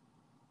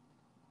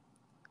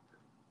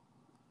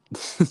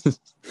 This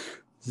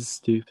is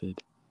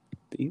stupid.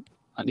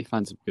 I need to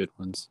find some good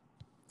ones.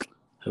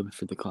 Hoping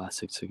for the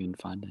classics. I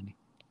couldn't find any.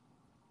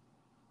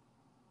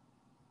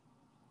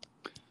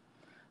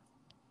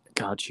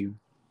 Got you.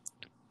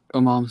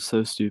 Oh, mom's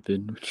so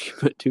stupid. When she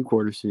put 2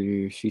 quarters through her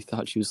ear, she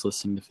thought she was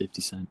listening to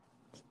 50 Cent.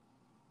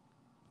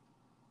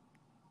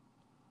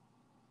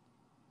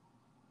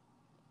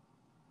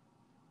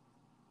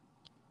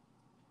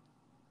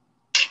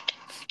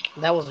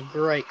 That was a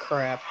great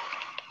crap.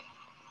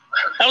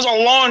 That was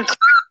a long.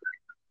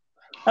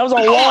 That was a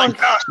Oh my long.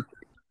 god!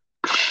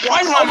 Why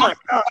is my mic?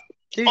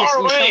 Dude, Far you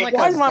away. sound like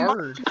Why is a my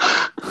bird.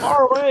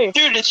 Far away.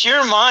 Dude, it's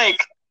your mic.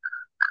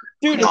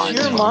 Dude, No, it's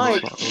it's your not.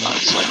 mic.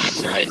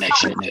 It's like right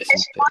next to Right your next to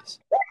face. my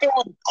face.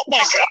 Oh my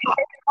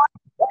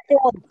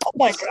god! Oh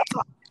my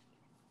god!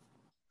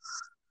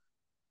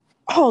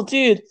 Oh,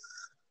 dude.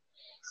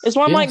 Is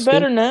my Yeah, mic it's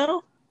better good.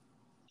 now?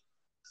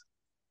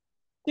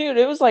 Dude,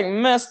 it was like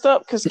messed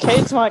up because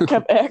Kate's mic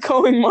kept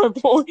echoing my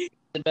voice. Is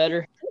it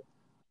better?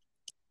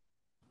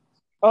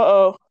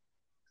 Uh-oh.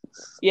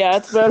 Yeah,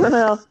 it's better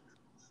now.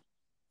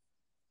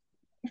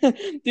 Dude,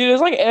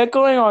 it's like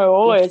echoing my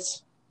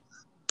voice.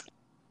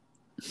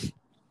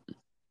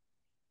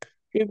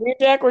 Dude, me and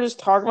Jack were just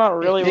talking about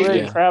really weird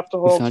Yeah. crap the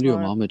We whole found you a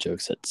time. mama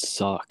jokes that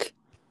suck.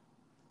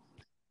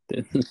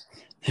 They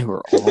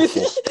were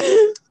awful.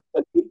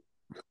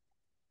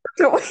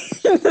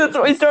 That's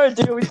what we started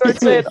doing. We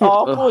started saying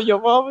awful your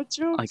mama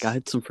jokes. Like, I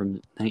had some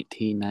from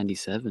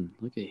 1997.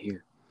 Look at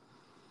here.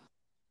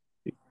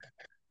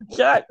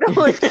 Jack, no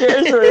one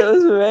cares where it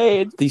was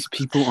made. These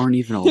people aren't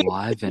even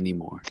alive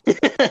anymore.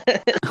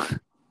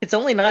 It's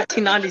only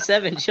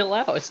 1997. Chill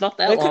out. It's not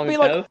that It could long be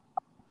ago.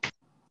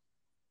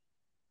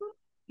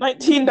 like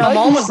My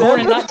mom was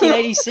born in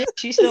 1997. 1986.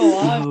 She's still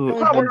alive. No,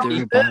 She's I only mean, 30.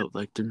 they're about,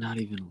 like, they're not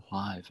even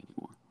alive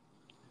anymore.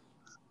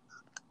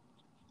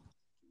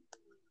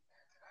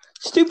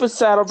 Stupid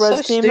Saddlebreds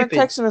So team. They're stupid.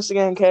 texting us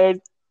again, Cade.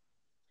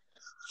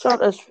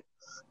 Shut us.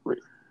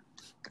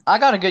 I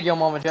got a good Yo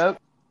Mama joke.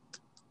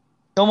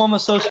 Yo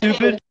Mama's so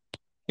stupid.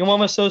 Yo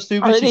Mama's so I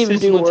stupid. didn't She even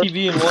sits do on the work.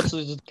 TV and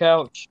watches the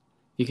couch.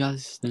 You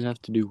guys didn't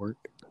have to do work.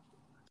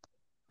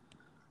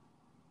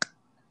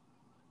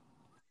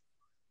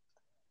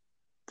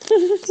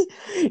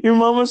 Your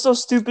mom was so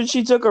stupid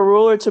she took a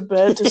ruler to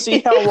bed to see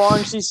how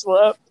long she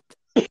slept.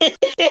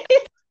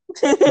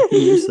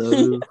 You're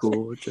so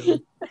cool, Joe.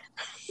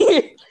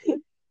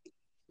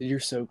 You're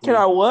so cool. Can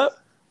I what?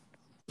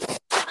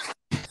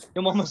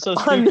 Your Mama's so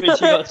I stupid.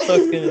 She know. got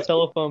stuck in the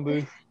telephone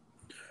booth.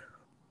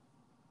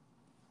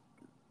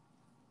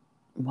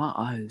 My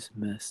eye's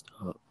messed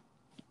up.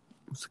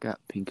 What's got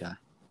pink eye?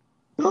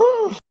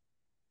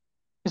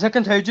 Is that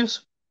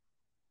contagious?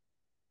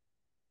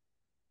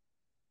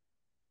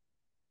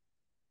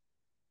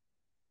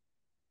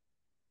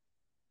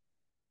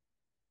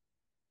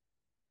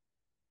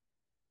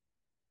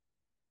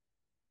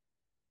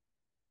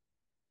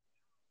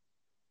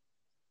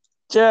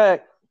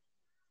 Jack.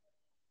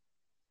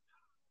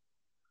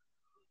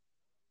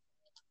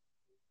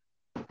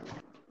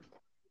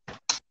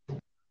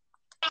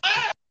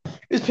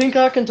 Is pink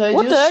eye contagious?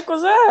 What the heck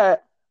was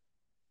that?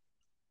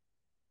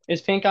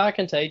 Is pink eye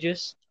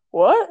contagious?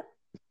 What?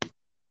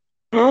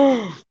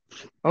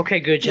 Okay,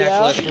 good. Jack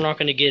Yeah. left. We're not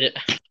going to get it.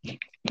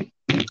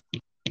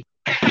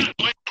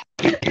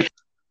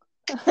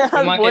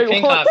 We might Wait, get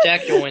pink what? eye if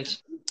Jack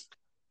joins.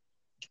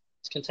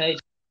 It's contagious.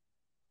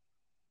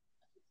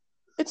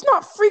 It's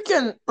not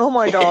freaking. Oh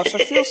my gosh,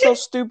 I feel so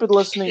stupid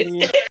listening to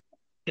you.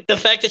 The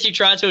fact that you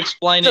tried to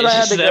explain it Said I had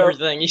just to said go.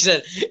 everything. You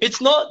said, it's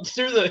not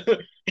through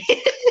the...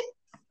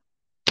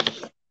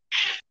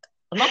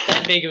 I'm not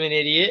that big of an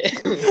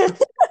idiot.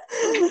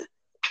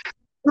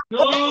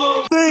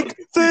 No! Think.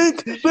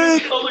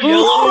 Color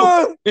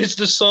yellow. It's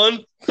the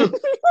sun.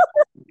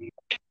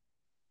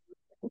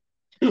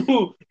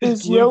 It's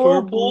It's blue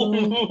yellow,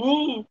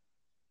 purple.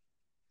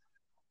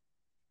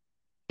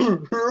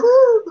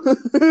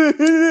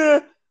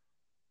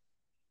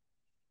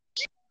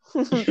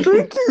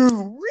 Thank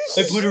you.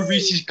 I put a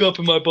Reese's cup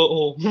in my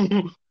butthole.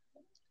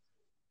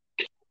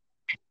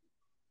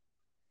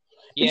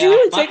 Did you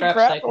really my take a craps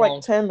crap take for like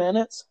long. 10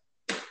 minutes?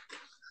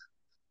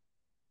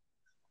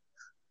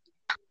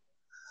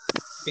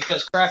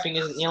 Because crapping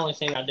isn't the only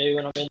thing I do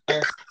when I'm in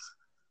there.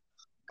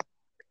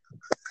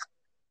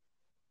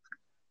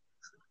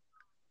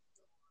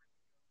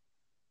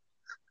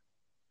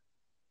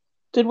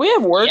 Did we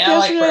have work Yeah,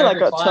 like, yesterday? for Like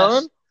every a class.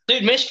 ton?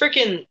 Dude,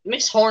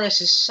 Miss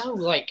Harness is so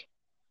like,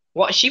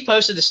 what she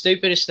posted the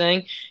stupidest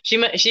thing. She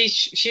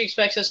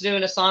expects us to do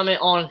an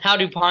assignment on how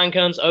do pine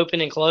cones open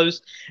and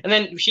close, and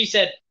then she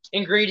said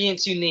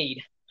ingredients you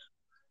need: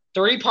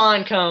 3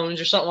 pine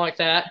cones or something like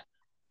that.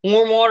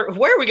 Warm water.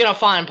 Where are we gonna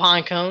find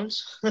pine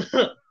cones?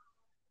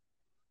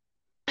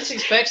 She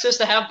expects us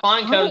to have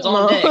pine I cones don't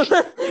on know.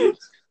 deck.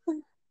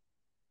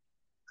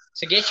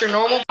 So get your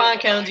normal pine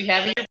cones you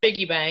have in your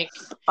piggy bank.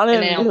 I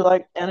didn't And now- do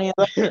like any of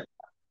that.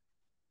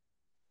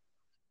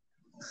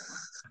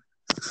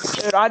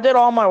 Dude, I did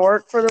all my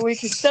work for the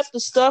week except the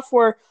stuff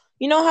where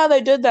you know how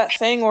they did that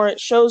thing where it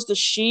shows the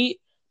sheet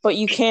but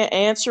you can't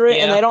answer it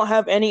and Yeah. they don't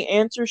have any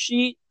answer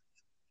sheet.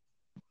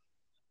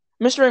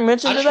 Mr. Ring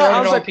mentioned I just that. wrote I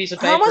it was on a like, piece of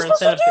how am I paper and supposed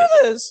to sent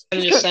do this?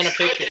 And just send a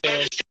picture to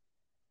him.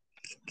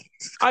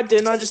 I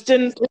didn't. I just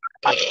didn't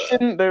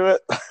do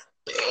it.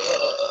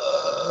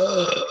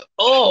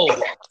 Oh.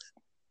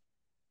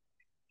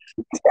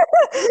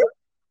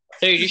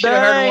 Dude, you should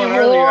have heard Dang, one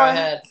earlier I boy.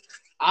 had.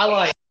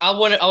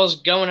 I was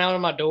going out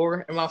of my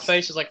door and my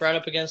face was like right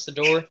up against the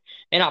door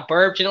and I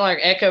burped and it like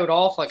echoed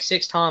off like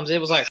 6 times. It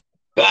was like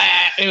bah!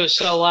 It was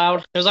so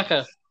loud. It was like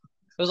a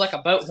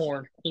boat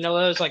horn. You know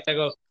those like they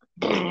go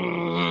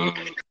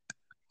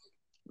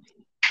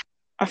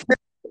I forgot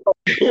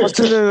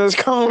listening to this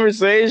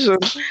conversation.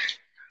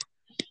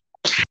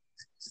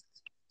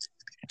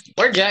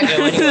 Where'd Jack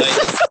go anyway?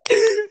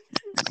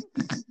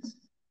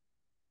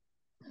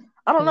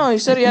 I don't know. He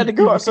said he had to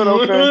go. I said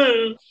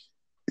okay.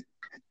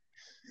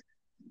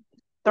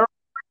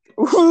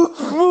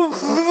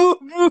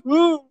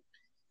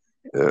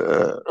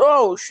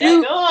 Oh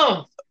shoot!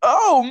 Jack,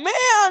 Oh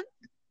man!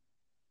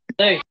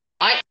 dude,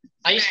 I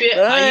used to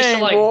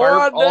like Dang,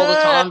 burp boy, all the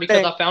time dang.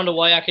 because I found a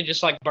way I could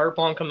just like burp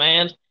on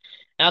command,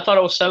 and I thought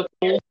it was so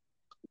cool.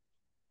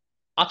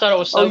 I thought it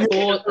was so Oh,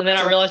 cool, and then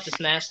I realized it's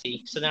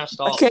nasty, so then I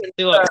stopped. can't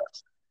See, look.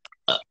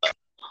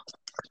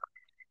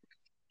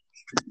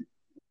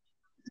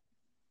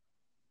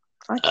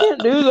 I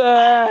can't do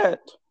that.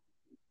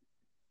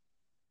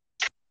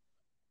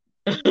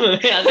 I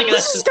think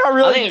that's This got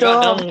really I think it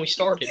got dumb. done when we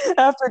started.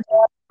 After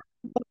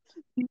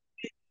that,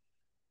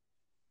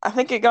 I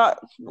think it got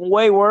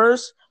way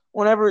worse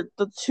whenever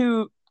the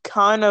two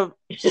kind of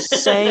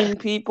sane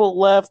people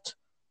left.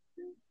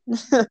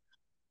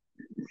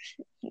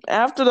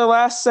 After the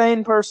last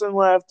sane person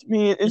left,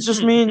 it's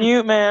just me and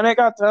you, man. It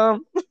got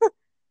dumb.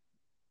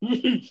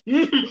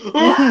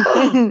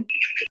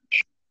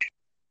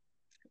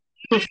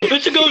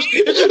 It's a ghost!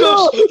 It's a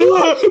ghost!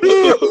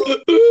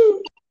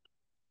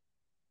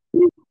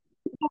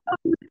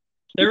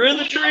 They're in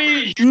the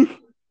tree!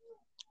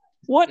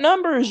 What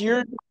number is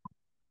your?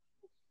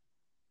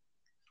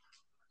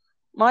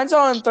 Mine's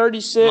on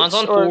 36 Mine's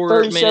on or 4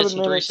 37 minutes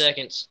and 3 minutes.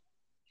 seconds.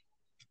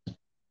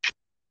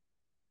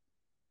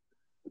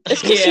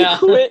 It's because Yeah. you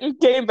quit and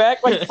came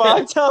back like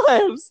 5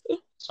 times.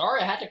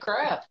 Sorry, I had to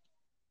crap.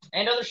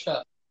 And other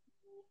stuff.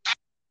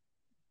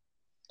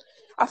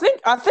 I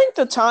think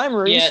the time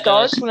Yeah, it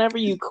restarts does. whenever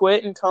you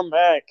quit and come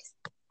back.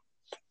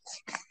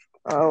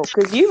 Oh,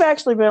 because you've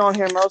actually been on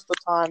here most of the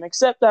time,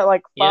 except that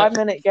like Yep.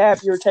 5-minute gap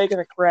you were taking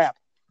a crap.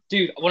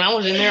 Dude, when I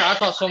was in there, I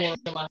thought someone was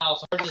in my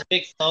house. I heard this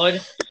big thud,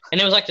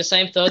 and it was like the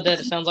same thud that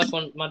it sounds like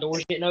when my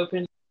door's getting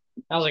open.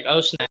 I was like,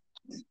 oh, snap.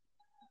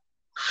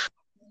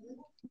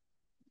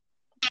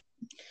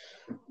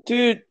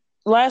 Dude,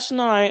 last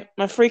night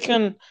my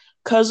freaking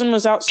cousin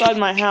was outside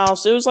my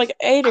house. It was like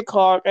 8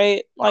 o'clock.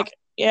 8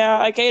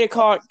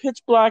 o'clock, pitch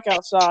black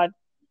outside.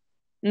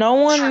 No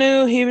one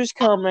knew he was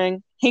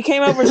coming. He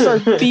came over and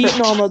started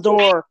beating on the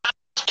door.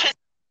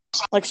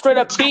 Like straight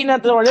up beating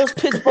at the door. It was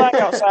pitch black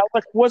outside. I was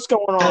like, what's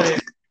going on?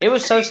 It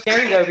was so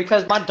scary, though,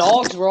 because my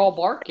dogs were all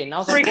barking. I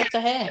was like, what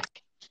the heck?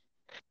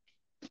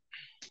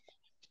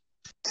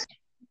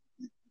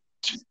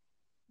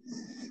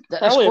 That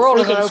Probably a squirrel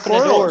doesn't freaking open the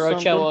squirrel door, or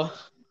something. Ochoa.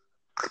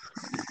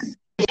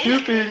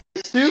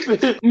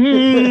 Stupid.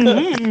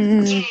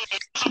 Mm-hmm.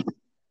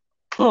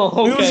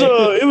 Oh,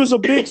 okay. It was a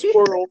big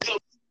squirrel.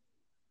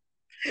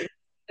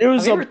 It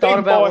was Have you a ever thought big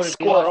about boy what it'd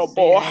be like squirrel, to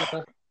be an boy.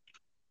 animal?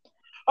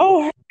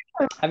 Oh,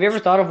 Have you ever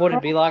thought of what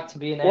it'd be like to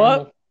be an What?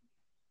 animal?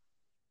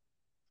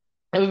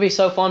 It would be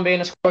so fun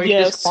being a squirrel. You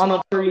Yes. just climb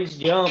up trees,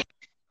 jump,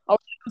 Oh.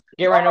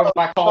 get right over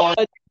my car.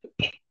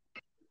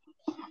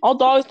 all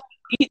dogs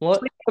eat, What?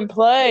 sleep, and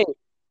play.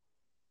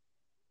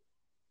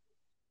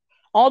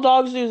 All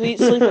dogs do is eat,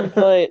 sleep, and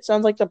play. It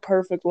sounds like the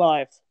perfect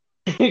life.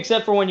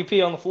 Except for when you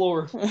pee on the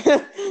floor.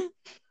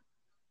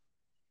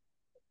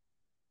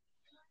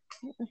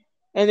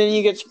 And then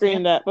you get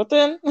screamed at. But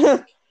then,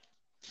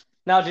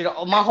 Now, dude,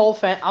 my whole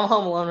I'm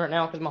home alone right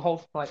now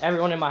because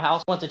everyone in my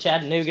house went to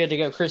Chattanooga to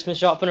go Christmas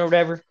shopping or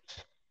whatever.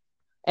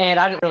 And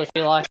I didn't really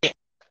feel like it.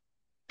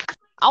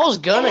 I was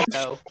gonna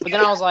go, but then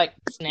I was like,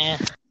 nah.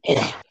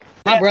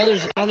 My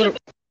little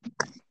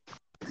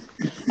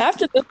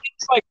after this,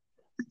 it's like,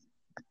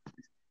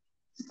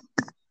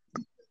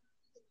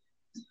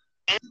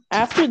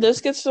 after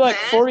this gets to like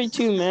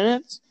 42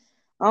 minutes,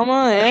 I'm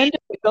gonna end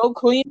it, go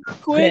clean real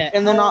quick, Yeah.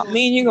 and then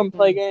me and you can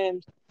play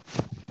games.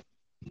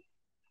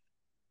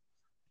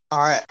 All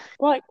right.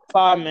 Like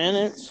 5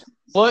 minutes.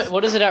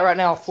 What is it at right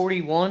now?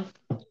 41?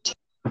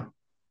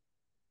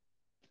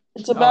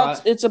 It's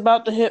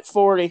about to hit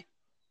 40.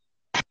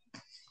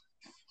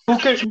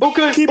 Okay. Keep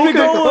it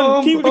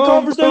going. Keep the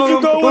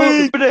conversation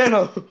going.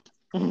 Banana.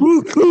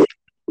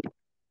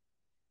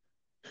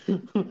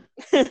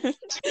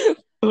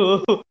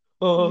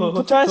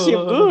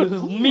 Potassium, good.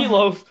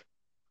 Meatloaf.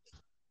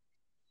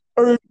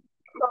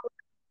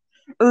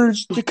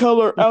 Urge to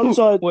color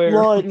outside Where?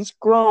 lines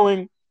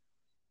growing.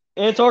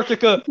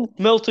 Antarctica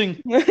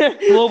melting.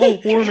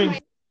 Global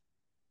warming.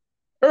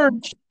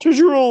 Urge to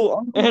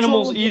drool.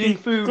 Animals eating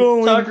food.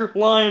 Going. Tiger,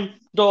 lion,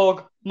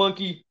 dog,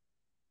 monkey.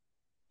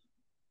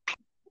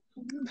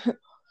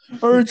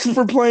 Urge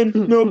for plain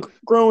milk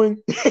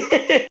growing.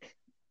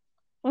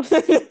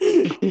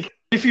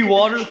 If you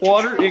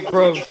water, it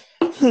grows.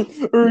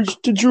 Urge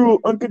to drool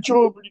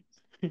uncontrollably.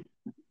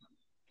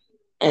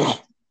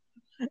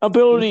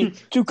 Ability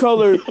to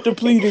color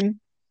depleting.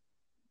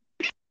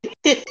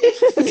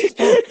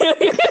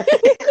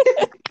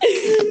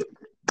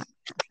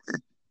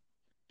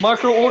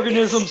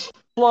 Microorganisms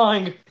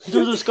flying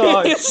through the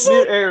sky,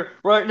 mid-air,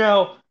 right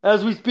now,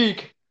 as we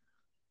speak.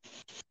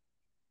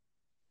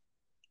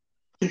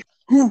 We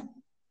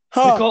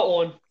Ha! caught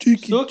one.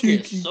 Tiki, Suck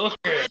it, tiki. suck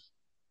it.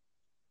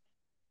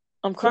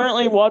 I'm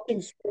currently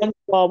watching SpongeBob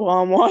while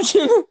I'm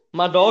watching.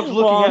 My dog's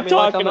looking While at I'm me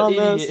like I'm talking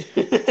an on idiot.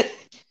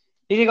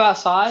 You need to go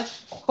outside?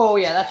 Oh,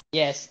 yeah, that's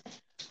yes.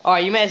 All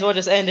right, you may as well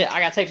just end it. I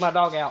got to take my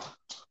dog out.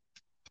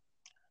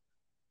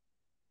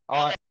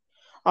 All right.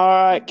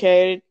 Alright,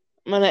 Katie.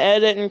 I'm gonna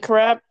edit and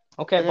crap.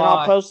 Okay, And then I'll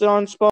bye. post it on SpongeBob.